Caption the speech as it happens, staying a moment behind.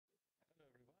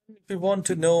If you want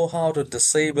to know how to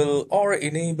disable or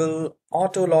enable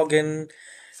auto login,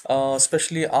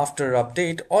 especially after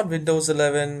update on Windows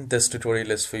 11, this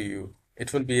tutorial is for you.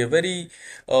 It will be a very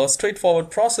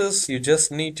straightforward process. You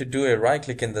just need to do a right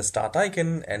click in the start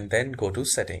icon and then go to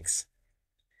settings.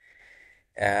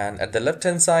 And at the left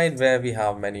hand side where we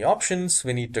have many options,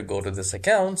 we need to go to this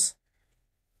accounts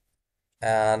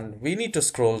and we need to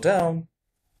scroll down,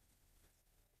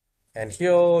 and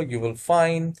here you will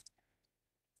find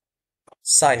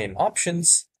sign in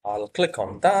options. I'll click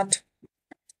on that.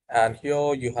 And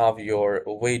here you have your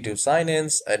way to sign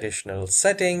ins, additional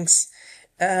settings,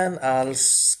 and I'll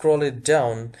scroll it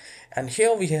down. And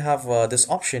here we have this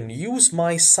option, use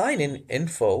my sign in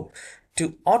info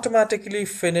to automatically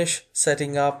finish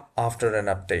setting up after an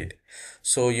update.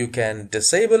 So you can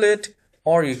disable it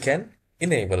or you can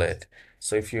enable it.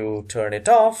 So if you turn it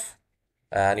off,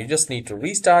 and you just need to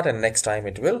restart, and next time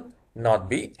it will not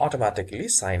be automatically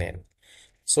sign in.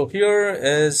 So here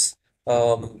is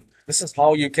this is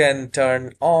how you can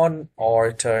turn on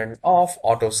or turn off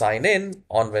auto sign in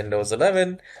on Windows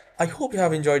 11. I hope you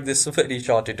have enjoyed this very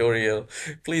short tutorial.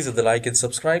 Please hit the like and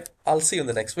subscribe. I'll see you in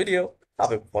the next video.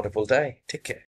 Have a wonderful day. Take care.